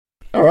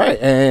All right,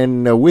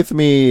 and with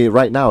me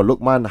right now,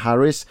 Luqman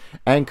Hariz,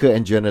 anchor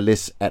and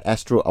journalist at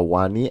Astro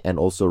Awani, and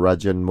also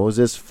Rajan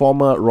Moses,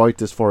 former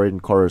Reuters foreign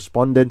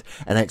correspondent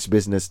and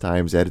ex-Business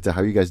Times editor.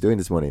 How are you guys doing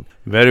this morning?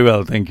 Very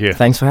well, thank you.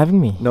 Thanks for having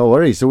me. No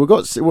worries. So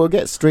we'll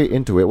get straight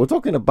into it. We're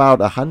talking about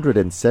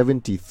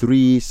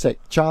 173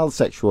 child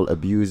sexual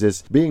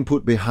abusers being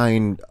put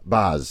behind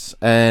bars,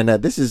 and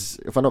this is,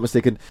 if I'm not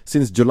mistaken,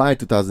 since July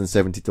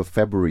 2017 to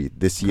February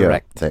this year.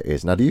 Correct. That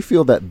is. Now, do you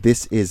feel that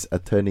this is a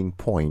turning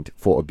point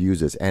for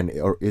abusers?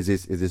 Or is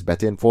this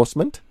better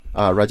enforcement,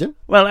 Rajan?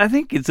 Well, I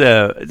think it's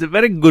a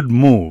very good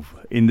move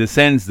in the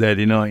sense that,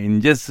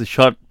 in just a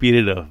short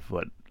period of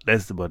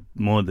about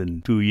more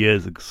than 2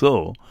 years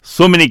or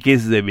so many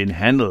cases have been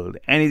handled,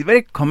 and it's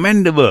very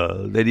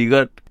commendable that you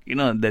got,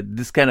 that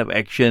this kind of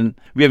action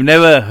we have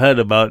never heard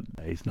about.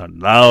 It's not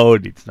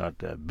loud, it's not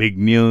big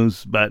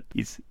news, but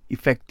it's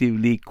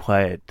effectively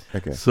quiet.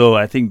 Okay. So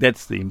I think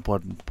that's the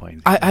important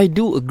point. I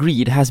do agree.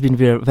 It has been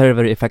very, very,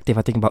 very effective.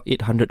 I think about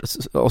 800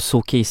 or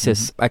so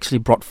cases actually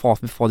brought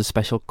forth before the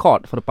special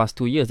court for the past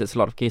 2 years. That's a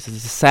lot of cases.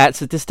 It's a sad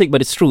statistic,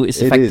 but it's true.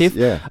 It's effective.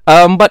 It is,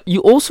 yeah. But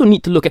you also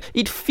need to look at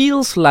it.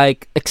 Feels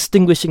like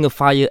extinguishing a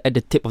fire at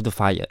the tip of the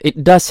fire.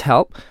 It does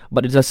help,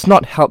 but it does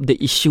not help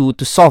the issue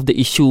to solve the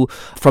issue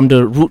from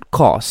the root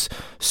cause.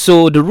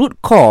 So the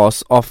root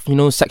cause of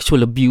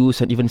sexual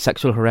abuse and even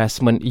sexual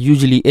harassment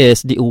usually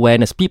is the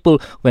awareness. People,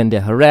 when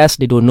they're harassed,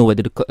 they don't know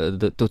whether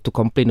to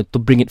complain or to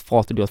bring it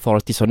forth to the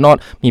authorities or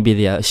not. Maybe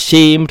they are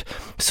ashamed.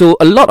 So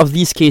a lot of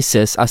these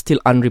cases are still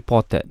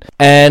unreported.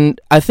 And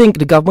I think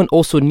the government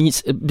also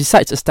needs,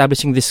 besides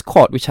establishing this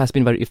court, which has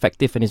been very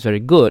effective and is very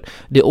good,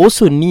 they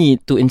also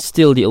need to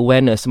instill the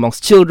awareness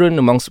amongst children,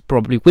 amongst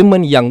probably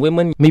women, young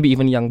women, maybe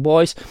even young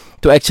boys,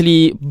 to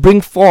actually bring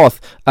forth,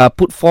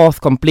 put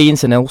forth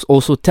complaints, and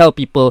also tell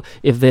people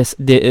if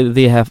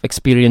they have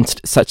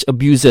experienced such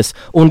abuses.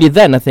 Only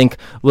then, I think,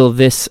 will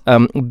this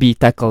be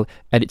tackled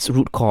at its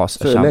root cause.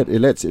 So it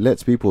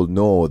lets people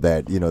know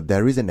that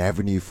there is an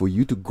avenue for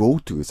you to go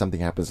to if something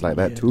happens like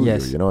that to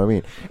yes. you. You know what I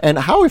mean? And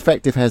how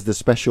effective has the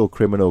Special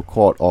Criminal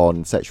Court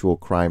on sexual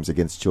crimes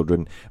against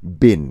children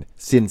been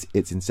since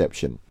its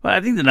inception? Well, I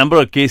think the number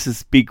of cases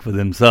speak for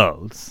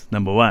themselves,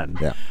 number one.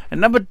 Yeah.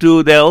 And number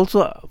two, there are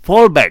also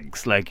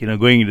fallbacks, like,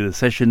 going into the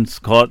sessions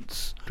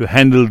courts to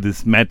handle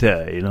this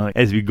matter,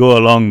 as we go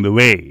along the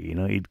way.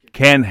 It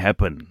can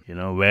happen,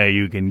 where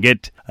you can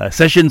get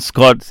sessions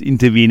courts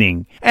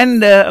intervening.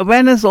 And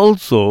awareness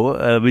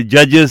also with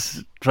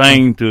judges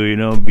trying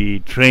to, be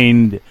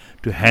trained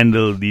to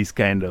handle these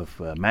kind of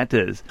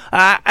matters.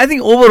 I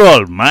think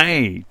overall,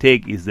 my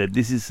take is that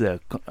this is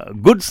a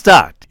good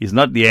start. It's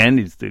not the end,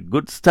 it's the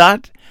good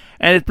start.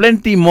 And there's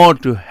plenty more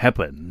to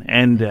happen.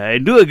 And I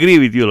do agree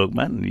with you,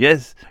 Luqman.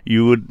 Yes,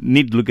 you would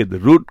need to look at the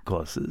root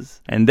causes.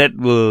 And that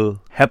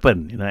will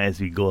happen, as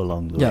we go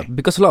along the way. Yeah,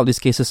 because a lot of these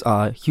cases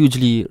are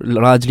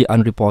largely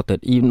unreported.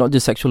 Even not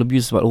just sexual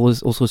abuse, but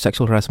also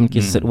sexual harassment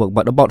cases at work.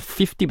 But about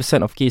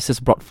 50% of cases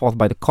brought forth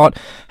by the court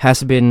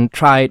has been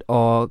tried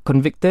or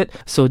convicted.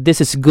 So this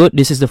is good.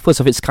 This is the first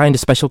of its kind, the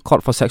Special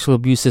Court for Sexual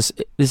Abuses.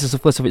 This is the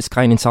first of its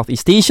kind in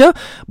Southeast Asia.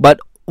 But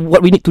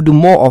what we need to do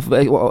more of,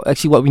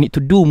 what we need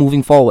to do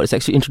moving forward is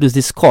actually introduce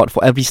this court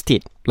for every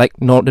state, like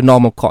the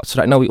normal courts.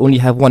 Right now, we only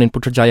have one in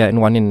Putrajaya and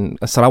one in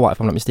Sarawak,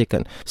 if I'm not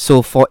mistaken.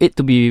 So for it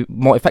to be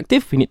more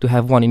effective, we need to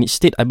have one in each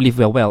state. I believe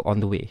we are well on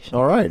the way.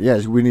 All right.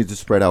 Yes, we need to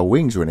spread our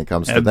wings when it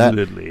comes to that.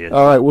 Absolutely, yes.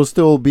 All right. We'll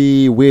still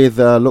be with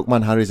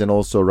Luqman Hariz and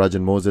also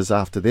Rajan Moses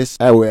after this.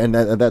 And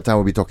at that time,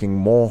 we'll be talking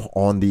more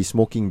on the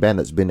smoking ban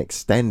that's been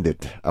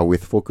extended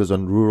with focus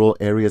on rural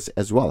areas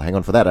as well. Hang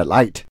on for that at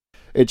Lite.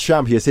 It's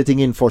Sham here, sitting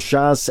in for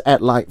Shaz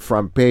at Lite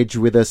Front Page.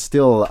 With us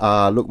still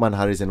Luqman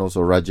Hariz and also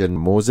Rajan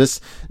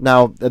Moses.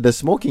 Now, the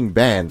smoking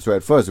ban, so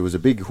at first it was a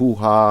big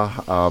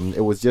hoo-ha.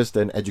 It was just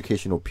an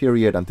educational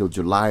period until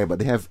July, but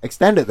they have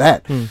extended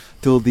that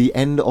till the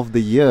end of the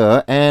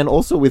year, and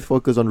also with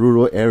focus on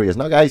rural areas.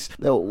 Now, guys,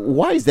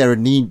 why is there a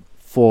need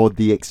for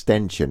the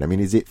extension? I mean,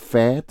 is it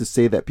fair to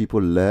say that people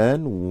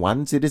learn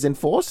once it is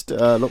enforced,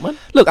 Luqman?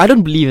 Look, I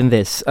don't believe in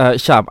this,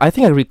 Shab. I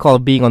think I recall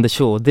being on this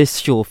show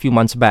a few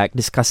months back,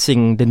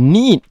 discussing the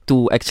need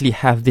to actually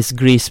have this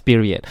grace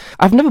period.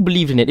 I've never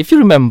believed in it. If you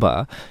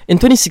remember, in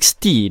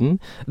 2016,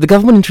 the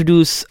government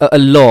introduced a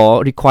law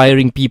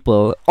requiring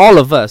people, all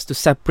of us, to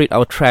separate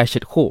our trash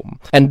at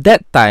home. And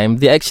that time,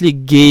 they actually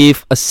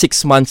gave a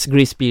 6 months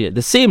grace period.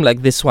 The same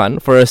like this one,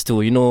 for us to,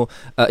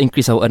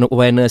 increase our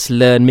awareness,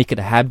 learn, make it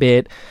a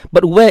habit.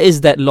 But where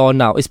is that law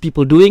now? Is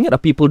people doing it? Are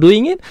people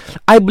doing it?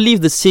 I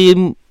believe the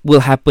same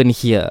will happen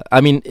here.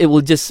 I mean, it will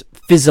just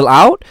fizzle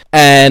out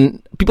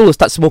and people will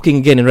start smoking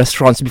again in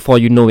restaurants before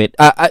you know it.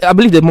 I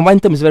believe the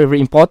momentum is very, very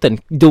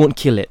important. Don't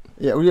kill it.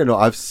 Yeah,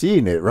 I've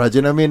seen it,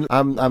 Rajan. I mean,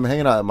 I'm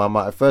hanging out at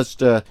Mama. At first,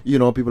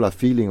 people are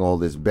feeling all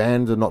this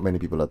bans. Not many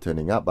people are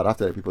turning up. But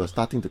after that, people are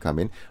starting to come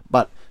in.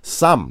 But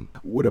some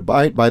would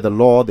abide by the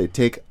law. They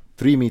take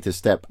 3-meter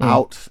step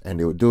out and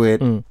they would do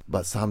it,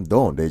 but some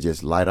don't. They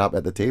just light up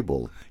at the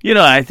table.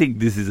 I think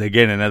this is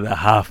again another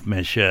half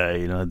measure,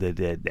 that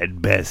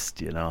at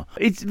best,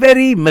 It's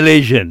very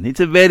Malaysian. It's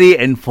a very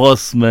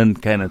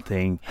enforcement kind of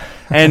thing.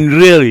 And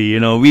really,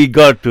 we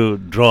got to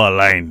draw a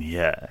line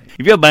here.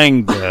 If you're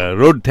buying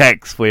road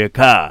tax for your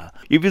car,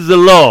 if it's the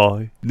law,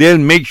 they'll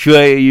make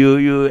sure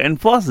you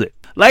enforce it.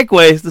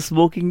 Likewise, the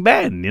smoking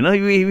ban,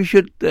 we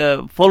should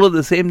follow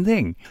the same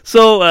thing.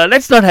 So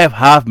let's not have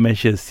half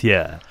measures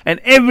here. And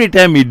every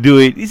time we do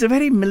it, it's a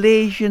very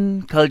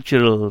Malaysian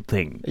cultural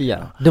thing.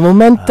 Yeah. The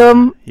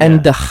momentum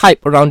and the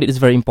hype around it is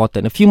very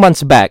important. A few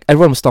months back,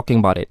 everyone was talking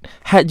about it.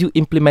 Had you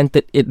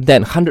implemented it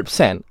then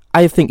 100%,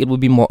 I think it would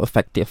be more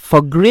effective.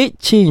 For great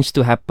change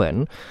to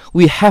happen,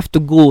 we have to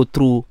go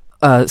through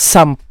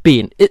some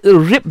pain.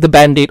 Rip the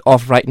band-aid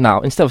off right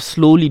now instead of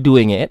slowly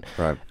doing it,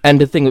 right, and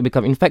the thing will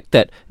become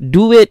infected.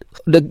 Do it.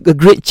 The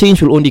great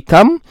change will only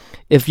come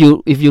if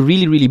you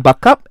really, really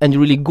buck up and you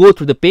really go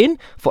through the pain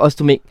for us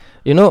to make,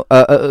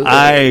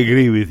 I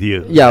agree with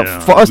you. Yeah,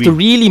 for us to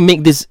really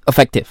make this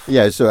effective.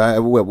 Yeah, so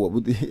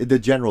the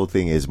general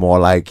thing is more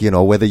like,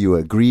 whether you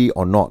agree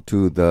or not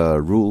to the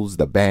rules,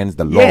 the bans,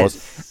 the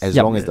laws, as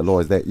long as the law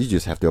is there, you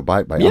just have to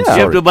abide by it. You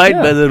have to abide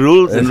by the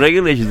rules and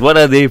regulations. What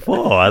are they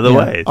for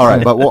otherwise? All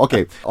right, but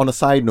okay, on a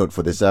side note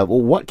for this,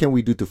 what can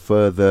we do to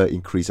further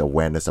increase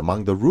awareness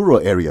among the rural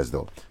areas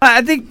though?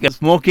 I think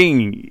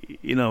smoking,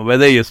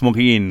 whether you're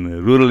smoking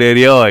in rural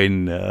area or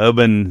in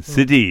urban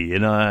city,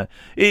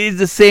 it's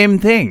the same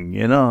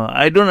thing.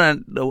 I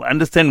don't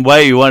understand why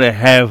you want to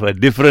have a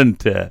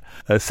different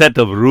set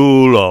of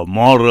rule or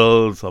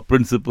morals or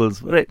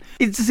principles. Right?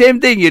 It's the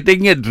same thing. You're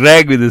taking a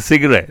drag with a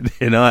cigarette,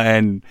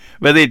 and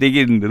whether you take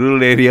it in the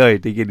rural area or you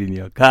take it in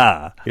your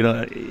car,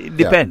 it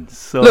depends.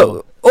 So.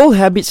 Look, all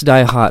habits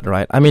die hard,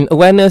 right? I mean,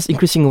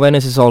 increasing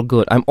awareness is all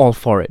good. I'm all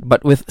for it.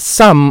 But with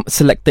some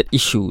selected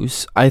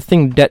issues, I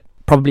think that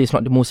probably is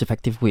not the most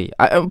effective way.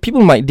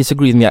 People might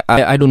disagree with me.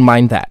 I don't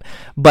mind that.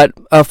 But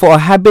for a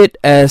habit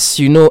as,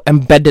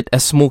 embedded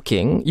as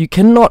smoking, you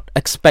cannot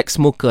expect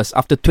smokers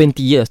after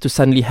 20 years to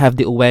suddenly have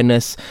the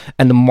awareness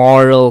and the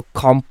moral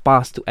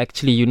compass to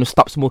actually,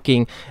 stop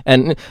smoking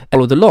and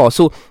follow the law.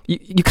 So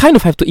you kind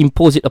of have to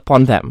impose it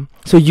upon them.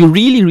 So you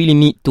really, really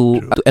need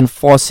to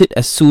enforce it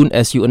as soon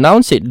as you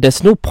announce it.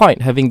 There's no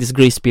point having this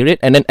grace period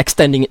and then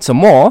extending it some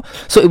more.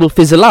 So it will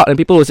fizzle out and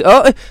people will say,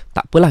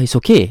 tak apalah, it's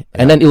okay.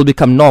 And then it will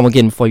become norm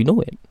again before you know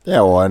it.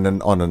 Yeah, well, and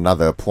then on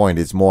another point,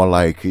 it's more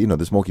like,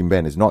 the smoking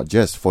ban is not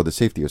just for the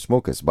safety of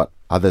smokers, but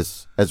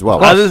others as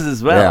well. Others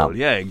as well,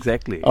 yeah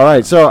exactly. All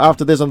right, so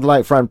after this on the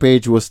Lite Front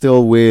Page, we're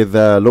still with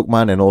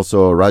Luqman and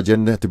also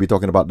Rajan to be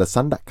talking about the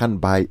Sandakan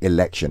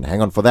by-election.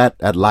 Hang on for that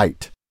at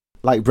Lite.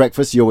 Lite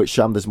Breakfast, you're with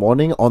Sham this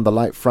morning. On the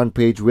Lite Front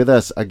Page with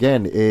us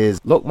again is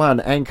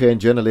Luqman, anchor and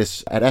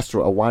journalist at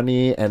Astro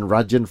Awani, and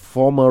Rajan,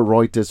 former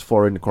Reuters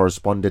foreign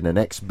correspondent and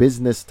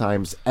ex-Business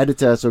Times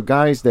editor. So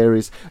guys, there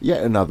is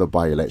yet another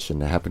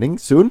by-election happening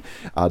soon.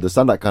 The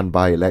Sandakan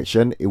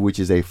by-election, which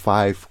is a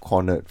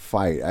 5-cornered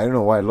fight. I don't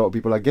know why a lot of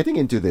people are getting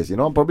into this.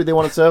 Probably they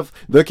want to serve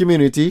the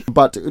community.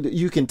 But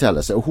you can tell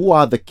us, who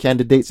are the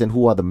candidates and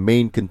who are the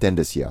main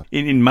contenders here?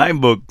 In my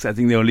books, I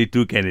think there are only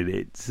two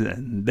candidates.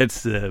 And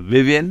that's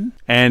Vivian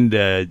and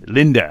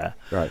Linda,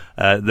 right?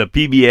 The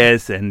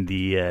PBS and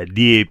the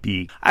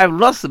DAP. I've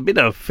lost a bit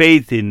of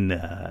faith in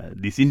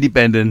this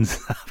independence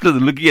after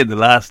looking at the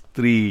last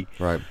 3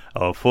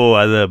 or 4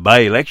 other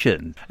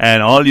by-elections,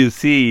 and all you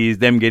see is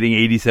them getting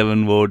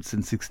 87 votes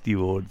and 60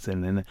 votes,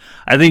 and then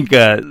I think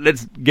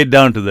let's get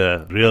down to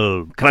the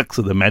real crux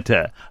of the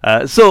matter.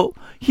 So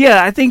here,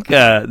 I think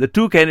the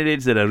two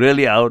candidates that are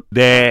really out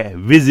there,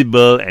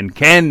 visible, and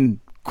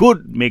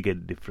could make a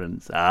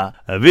difference are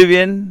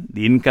Vivian,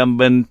 the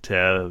incumbent,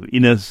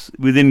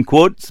 within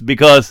quotes,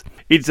 because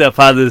it's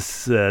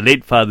her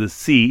late father's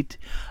seat,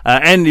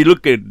 and you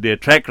look at their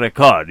track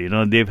record.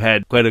 They've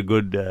had quite a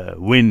good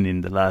win in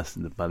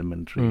the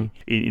parliamentary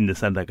in the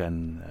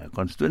Sandakan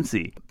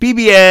constituency.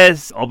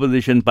 PBS,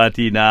 opposition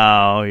party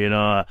now,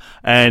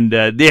 and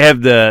they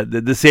have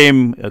the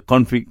same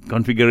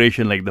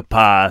configuration like the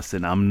PAS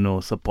and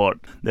UMNO support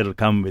that will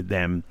come with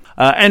them,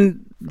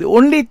 and the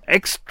only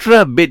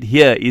extra bit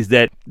here is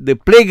that the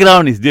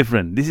playground is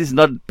different. This is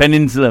not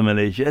Peninsular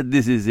Malaysia.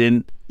 This is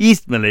in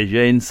East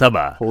Malaysia, in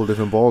Sabah. Whole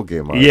different ball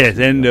game. Yes,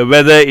 and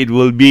whether it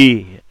will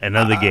be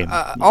another game.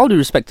 All due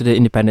respect to the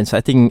independents,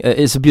 I think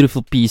it's a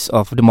beautiful piece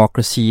of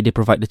democracy. They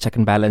provide the check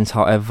and balance,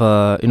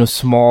 however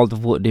small the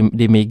vote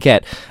they may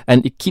get,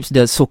 and it keeps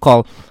the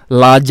so-called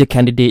larger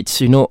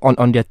candidates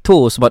on their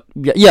toes. But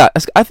yeah,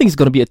 I think it's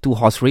going to be a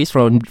 2-horse race.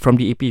 From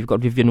the AP, you've got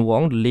Vivian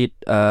Wong, the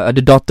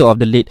daughter of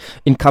the late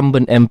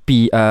incumbent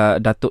MP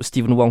Datuk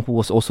Stephen Wong, who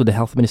was also the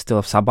health minister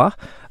of Sabah.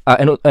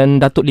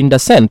 And Datuk Linda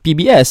Sen,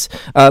 PBS.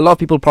 A lot of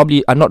people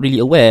probably are not really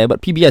aware,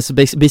 but PBS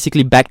is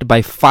basically backed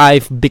by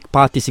 5 big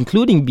parties,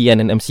 including BN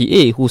and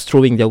MCA, who's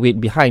throwing their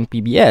weight behind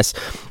PBS.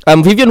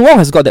 Vivian Wong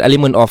has got the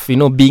element of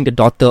being the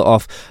daughter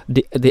of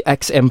the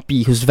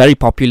ex-MP who's very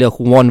popular,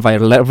 who won by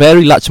a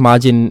very large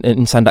margin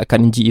in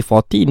Sandakan in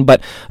GE14.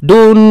 But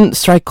don't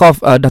strike off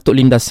Datuk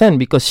Linda Sen,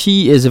 because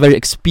she is a very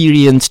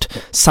experienced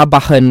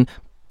Sabahan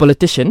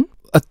politician,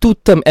 a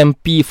two-term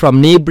MP from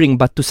neighbouring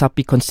Batu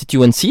Sapi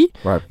constituency.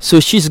 Right.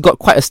 So she's got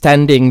quite a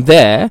standing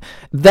there.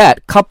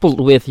 That, coupled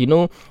with,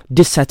 growing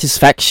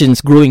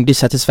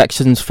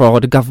dissatisfactions for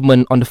the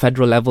government on the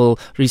federal level.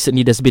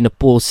 Recently, there's been a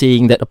poll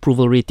saying that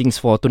approval ratings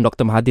for Tun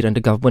Dr. Mahathir and the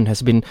government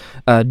has been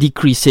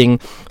decreasing.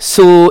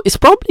 So it's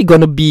probably going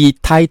to be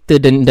tighter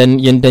than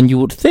you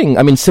would think.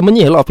 I mean,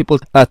 similarly, a lot of people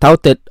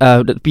touted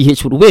that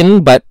PH would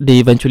win, but they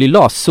eventually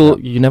lost. So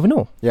you never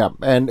know. Yeah,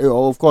 and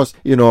of course,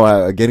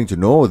 getting to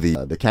know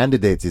the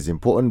candidates is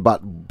important,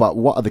 but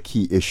what are the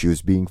key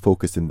issues being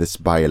focused in this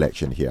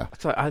by-election here?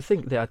 So I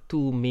think there are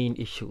two main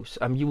issues.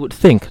 You would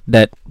think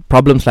that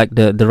problems like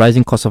the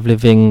rising cost of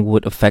living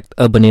would affect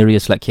urban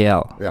areas like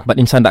KL. Yeah. But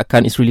in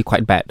Sandakan, it's really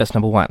quite bad. That's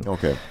number one.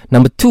 Okay.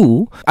 Number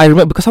two, I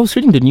remember, because I was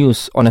reading the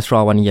news on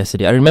Astro Awani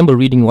yesterday, I remember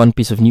reading one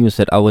piece of news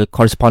that our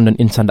correspondent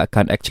in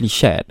Sandakan actually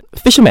shared.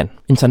 Fishermen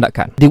in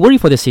Sandakan, they worry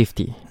for their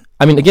safety.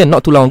 I mean, again,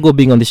 not too long ago,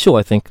 being on the show,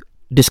 I think,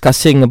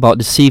 discussing about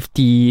the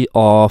safety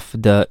of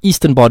the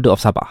eastern border of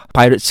Sabah.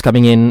 Pirates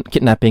coming in,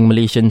 kidnapping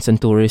Malaysians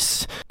and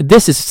tourists.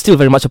 This is still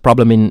very much a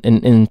problem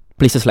in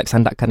places like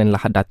Sandakan and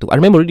Lahad Datu. I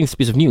remember reading this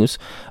piece of news.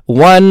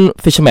 One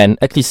fisherman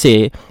actually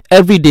say,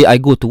 every day I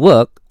go to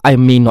work, I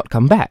may not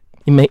come back.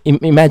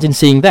 Imagine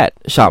saying that,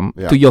 Sham,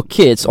 to your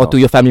kids or to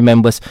your family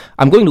members.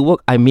 I'm going to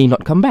work, I may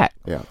not come back.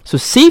 Yeah. So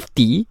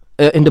safety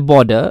in the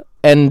border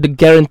and the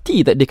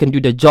guarantee that they can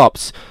do their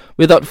jobs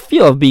without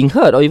fear of being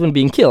hurt or even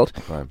being killed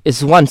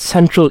is one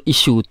central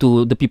issue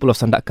to the people of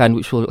Sandakan,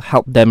 which will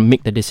help them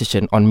make the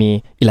decision on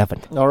May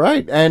 11th. All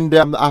right. And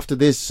after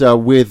this,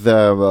 with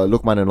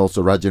Luqman and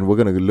also Rajan, we're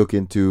going to look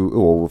into,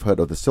 we've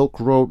heard of the Silk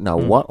Road. Now,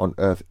 what on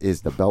earth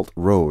is the Belt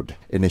Road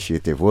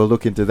Initiative? We'll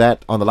look into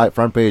that on the Lite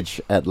Front Page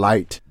at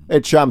Lite.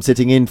 It's Sham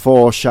sitting in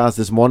for Shaz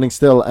this morning,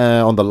 still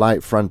on the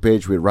Lite Front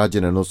Page with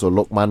Rajan and also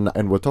Luqman,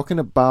 and we're talking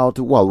about,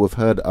 we've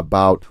heard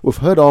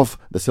of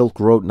the Silk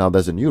Road. Now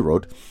there's a new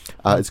road.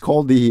 It's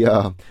called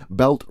the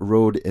Belt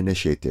Road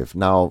Initiative.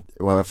 Now,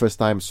 when I first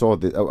time saw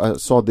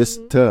this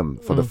term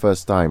for the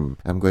first time,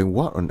 I'm going,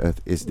 what on earth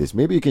is this?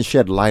 Maybe you can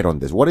shed light on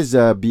this. What is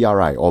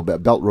BRI or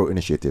Belt Road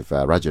Initiative,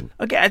 Rajan?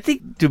 Okay, I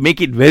think to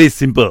make it very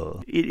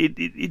simple,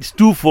 it's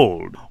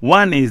twofold.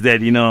 One is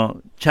that,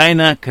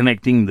 China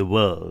connecting the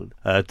world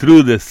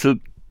through the Silk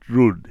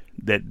Route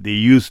that they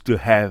used to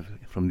have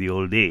from the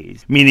old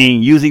days,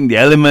 meaning using the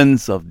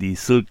elements of the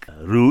Silk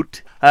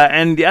Route,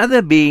 and the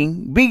other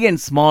being big and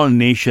small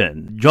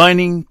nations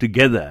joining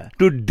together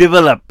to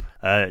develop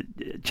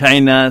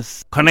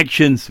China's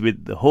connections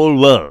with the whole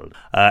world,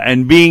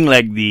 and being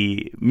like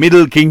the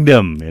Middle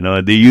Kingdom,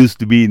 they used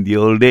to be in the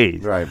old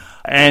days. Right.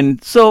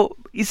 And so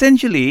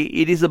essentially,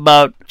 it is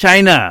about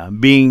China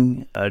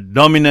being a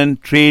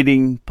dominant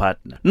trading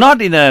partner.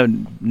 Not in a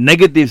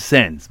negative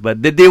sense,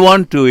 but that they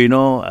want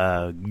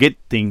to, get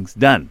things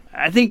done.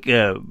 I think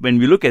when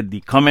we look at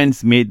the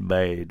comments made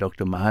by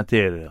Dr.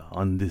 Mahathir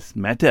on this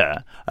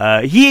matter,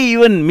 he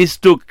even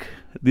mistook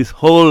this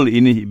whole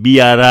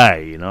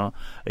BRI,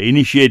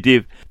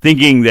 initiative,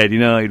 thinking that,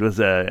 it was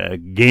a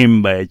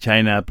game by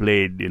China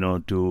played,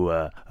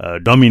 to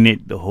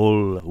dominate the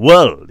whole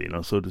world,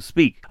 so to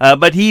speak.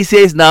 But he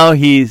says now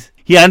he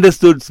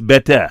understood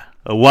better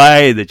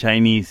why the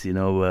Chinese,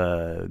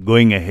 were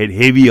going ahead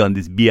heavy on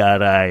this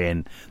BRI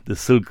and the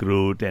Silk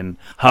Route and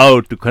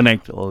how to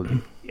connect all this.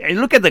 And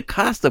look at the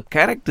cast of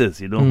characters,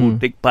 who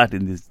take part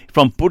in this.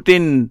 From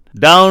Putin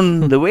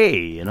down the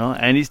way,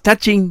 and it's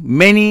touching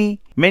many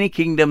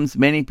kingdoms,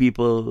 many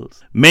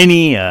peoples,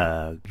 many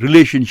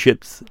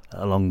relationships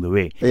along the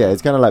way. Yeah,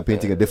 it's kind of like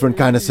painting a different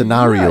kind of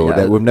scenario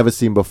that we've never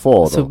seen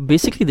before. So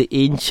basically, the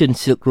ancient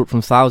Silk Route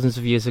from thousands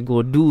of years ago,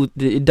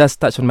 it does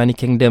touch on many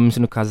kingdoms,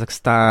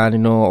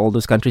 Kazakhstan, all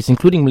those countries,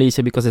 including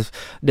Malaysia, because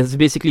there's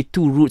basically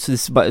two routes,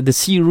 the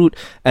sea route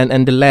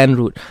and the land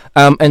route.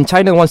 And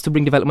China wants to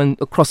bring development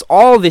across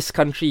all this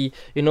country,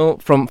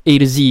 from A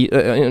to Z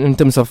in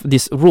terms of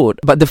this road.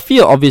 But the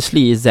fear,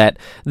 obviously, is that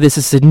this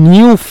is a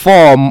new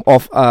form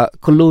of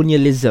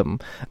colonialism.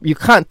 You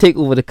can't take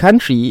over the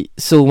country.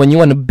 So when you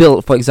want to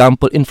build, for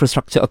example,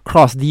 infrastructure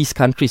across these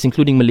countries,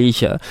 including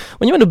Malaysia,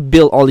 when you want to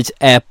build all these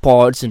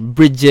airports and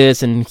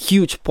bridges and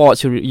huge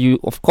ports, you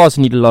of course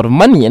need a lot of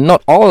money, and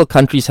not all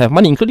countries have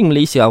money, including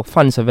Malaysia. Our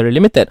funds are very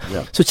limited.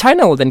 Yeah. So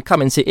China will then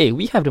come and say, hey,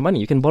 we have the money,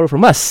 you can borrow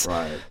from us.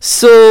 Right.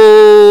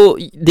 So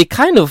they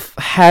kind of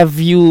have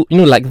you,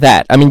 like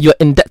that. I mean, you're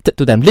indebted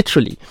to them,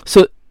 literally.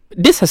 So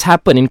this has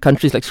happened in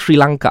countries like Sri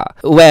Lanka,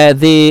 where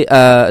they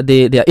are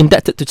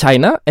indebted to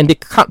China and they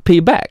can't pay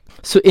back.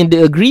 So in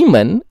the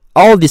agreement,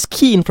 all these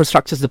key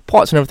infrastructures, the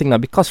ports and everything now,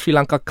 because Sri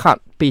Lanka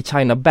can't pay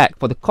China back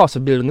for the cost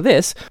of building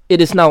this,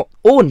 it is now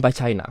owned by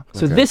China.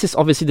 So this is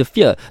obviously the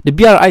fear. The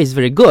BRI is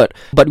very good,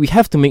 but we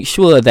have to make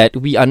sure that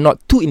we are not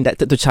too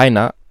indebted to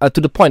China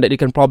to the point that they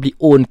can probably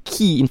own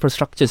key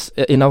infrastructures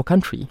in our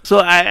country.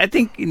 So I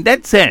think in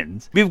that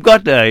sense, we've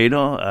got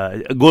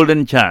a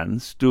golden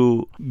chance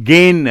to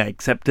gain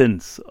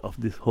acceptance of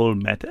this whole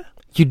matter.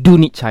 you do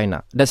need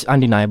China. That's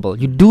undeniable.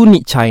 You do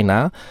need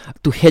China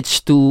to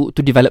hedge to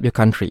develop your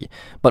country.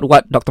 But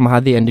what Dr.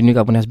 Mahathir and the new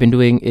government has been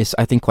doing is,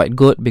 I think, quite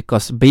good,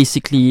 because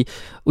basically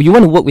you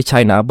want to work with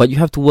China, but you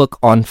have to work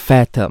on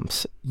fair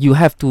terms. You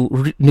have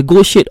to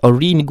negotiate or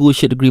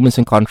renegotiate agreements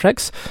and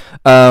contracts,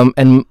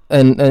 and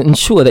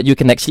ensure that you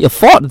can actually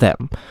afford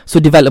them. So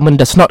development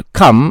does not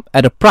come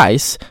at a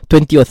price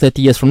 20 or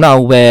 30 years from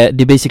now where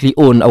they basically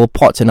own our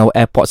ports and our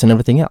airports and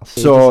everything else.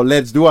 So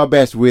let's do our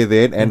best with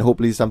it, and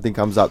hopefully something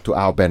comes out to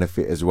our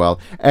benefit as well.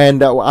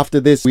 And after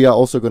this, we are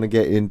also going to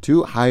get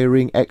into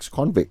hiring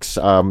ex-convicts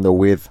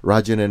with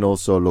Rajan and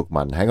also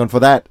Luqman. Hang on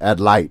for that at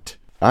Lite.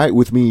 All right,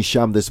 with me,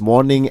 Sham, this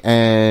morning,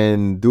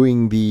 and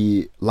doing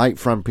the Lite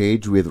Front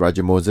Page with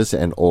Rajan Moses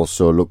and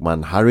also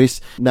Luqman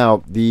Hariz.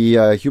 Now,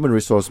 the Human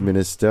Resource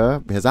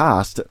Minister has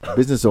asked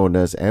business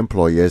owners and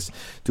employers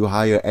to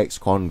hire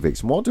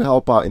ex-convicts, more to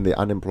help out in the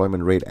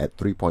unemployment rate at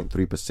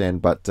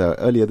 3.3%. But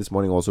earlier this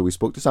morning also, we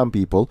spoke to some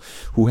people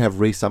who have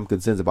raised some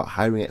concerns about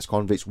hiring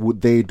ex-convicts. Would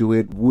they do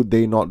it? Would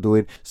they not do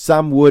it?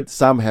 Some would,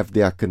 some have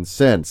their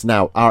concerns.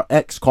 Now, are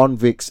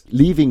ex-convicts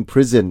leaving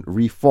prison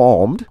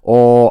reformed,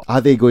 or are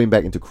they going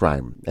back into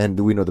crime? And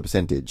do we know the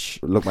percentage?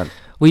 Luqman.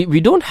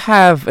 We don't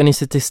have any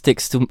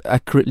statistics to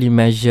accurately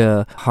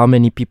measure how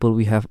many people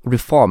we have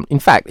reformed. In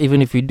fact, even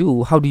if we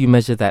do, how do you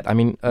measure that? I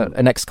mean,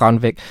 an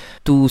ex-convict,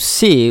 to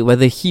say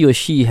whether he or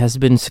she has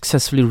been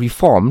successfully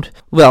reformed,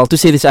 well, to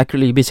say this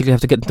accurately, you basically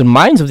have to get into the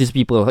minds of these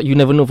people. You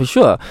never know for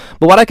sure.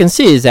 But what I can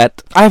say is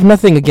that I have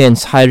nothing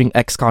against hiring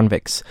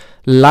ex-convicts.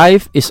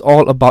 Life is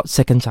all about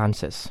second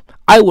chances.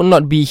 I would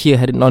not be here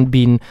had it not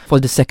been for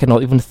the second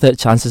or even third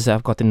chances that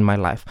I've gotten in my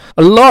life.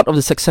 A lot of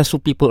the successful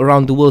people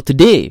around the world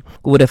today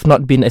would have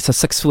not been as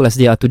successful as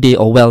they are today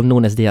or well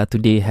known as they are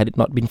today had it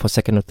not been for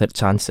second or third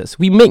chances.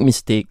 We make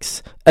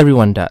mistakes.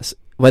 Everyone does.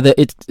 Whether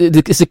it's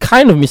the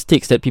kind of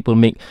mistakes that people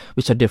make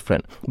which are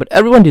different. But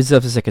everyone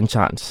deserves a second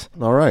chance.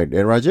 All right. And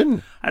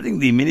Rajan? I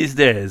think the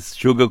minister has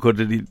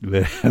sugarcoated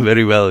it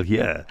very well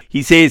here.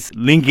 He says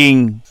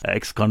linking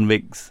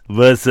ex-convicts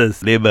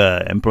versus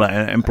labour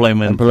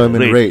employment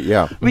rate,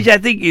 yeah. Which I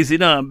think is,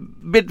 a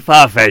bit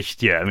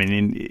far-fetched here. I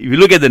mean, if you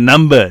look at the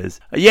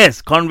numbers,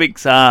 yes,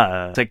 convicts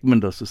are a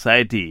segment of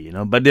society,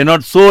 but they're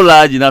not so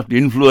large enough to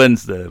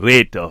influence the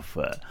rate of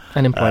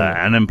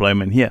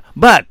unemployment here.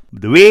 But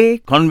the way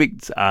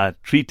convicts are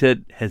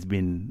treated has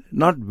been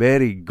not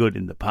very good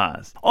in the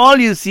past. All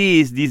you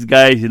see is these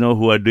guys,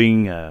 who are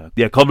doing,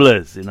 they're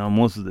cobblers,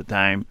 most of the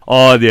time,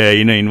 or they're,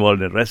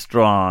 involved in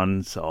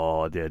restaurants,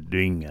 or they're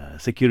doing a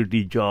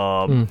security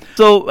job.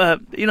 So,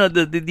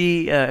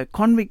 the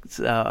convicts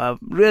are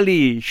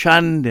really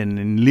shunned and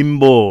in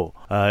limbo,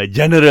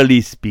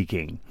 generally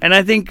speaking. And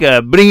I think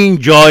bringing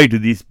joy to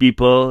these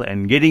people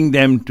and getting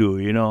them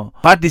to,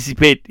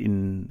 participate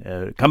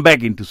in, come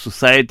back into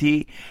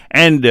society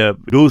and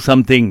do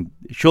something,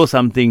 show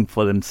something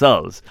for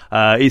themselves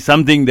is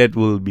something that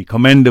will be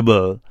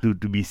commendable to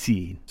be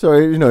seen. So,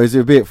 it's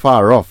a bit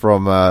far off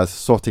from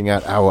sorting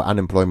out our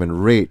unemployment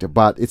rate,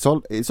 but it's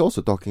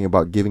also talking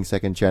about giving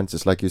second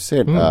chances, like you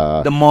said.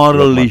 The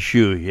moral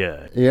issue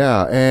here.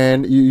 Yeah,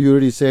 and you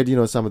already said,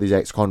 some of these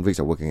ex-convicts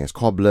are working as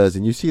cobblers,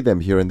 and you see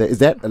them here and there. Is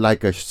that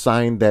like a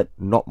sign that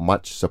not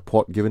much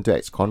support given to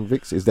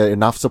ex-convicts? Is there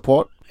enough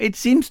support? It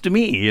seems to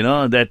me,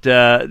 that...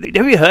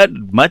 have you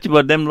heard much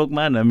about them,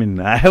 Luqman? I mean,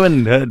 I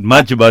haven't heard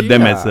much about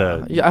them as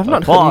a I've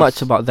not heard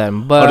much about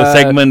them. But or a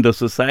segment of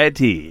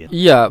society.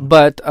 Yeah,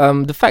 but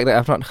the fact that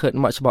I've not heard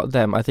much about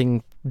them, I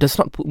think, does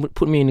not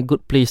put me in a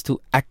good place to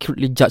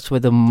accurately judge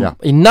whether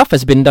enough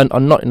has been done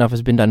or not enough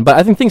has been done. But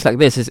I think things like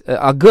this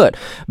are good,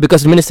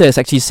 because the minister has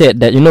actually said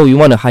that, you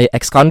want to hire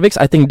ex-convicts.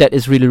 I think that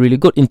is really, really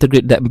good.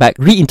 Integrate them back,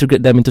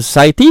 reintegrate them into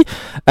society.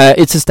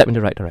 It's a step in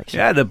the right direction.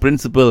 Yeah, the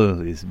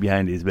principle is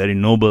behind is very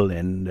noble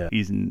and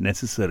is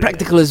necessary.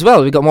 Practical as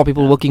well. We got more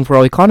people working for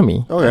our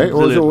economy. Okay.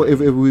 Also, if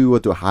we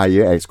were to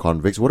hire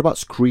ex-convicts, what about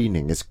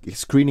screening? Is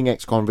screening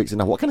ex-convicts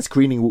enough? What kind of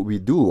screening would we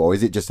do? Or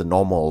is it just a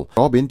normal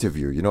job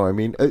interview?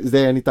 Is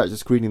there any types of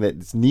screening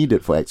that's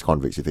needed for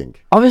ex-convicts, you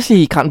think?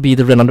 Obviously, it can't be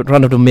the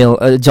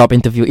run-of-the-mill job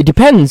interview. It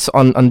depends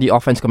on the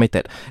offence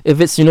committed.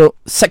 If it's,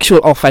 sexual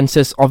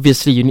offences,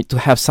 obviously you need to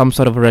have some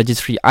sort of a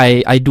registry.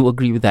 I do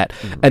agree with that.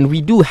 And we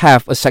do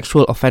have a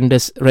sexual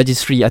offenders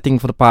registry, I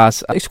think, for the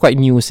past, it's quite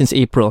new, since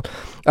April.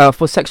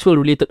 For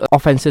sexual-related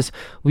offences,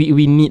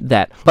 we need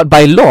that. But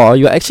by law,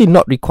 you're actually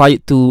not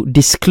required to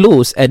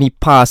disclose any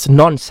past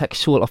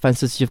non-sexual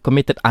offences you've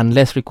committed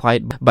unless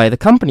required by the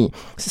company.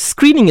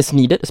 Screening is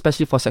needed,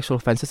 especially for sexual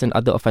offences and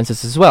other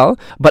offences as well.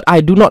 But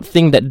I do not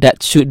think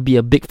that should be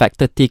a big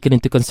factor taken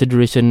into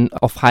consideration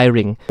of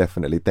hiring.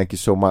 Definitely. Thank you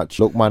so much,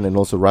 Luqman and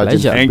also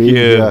Rajan, for being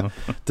here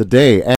today.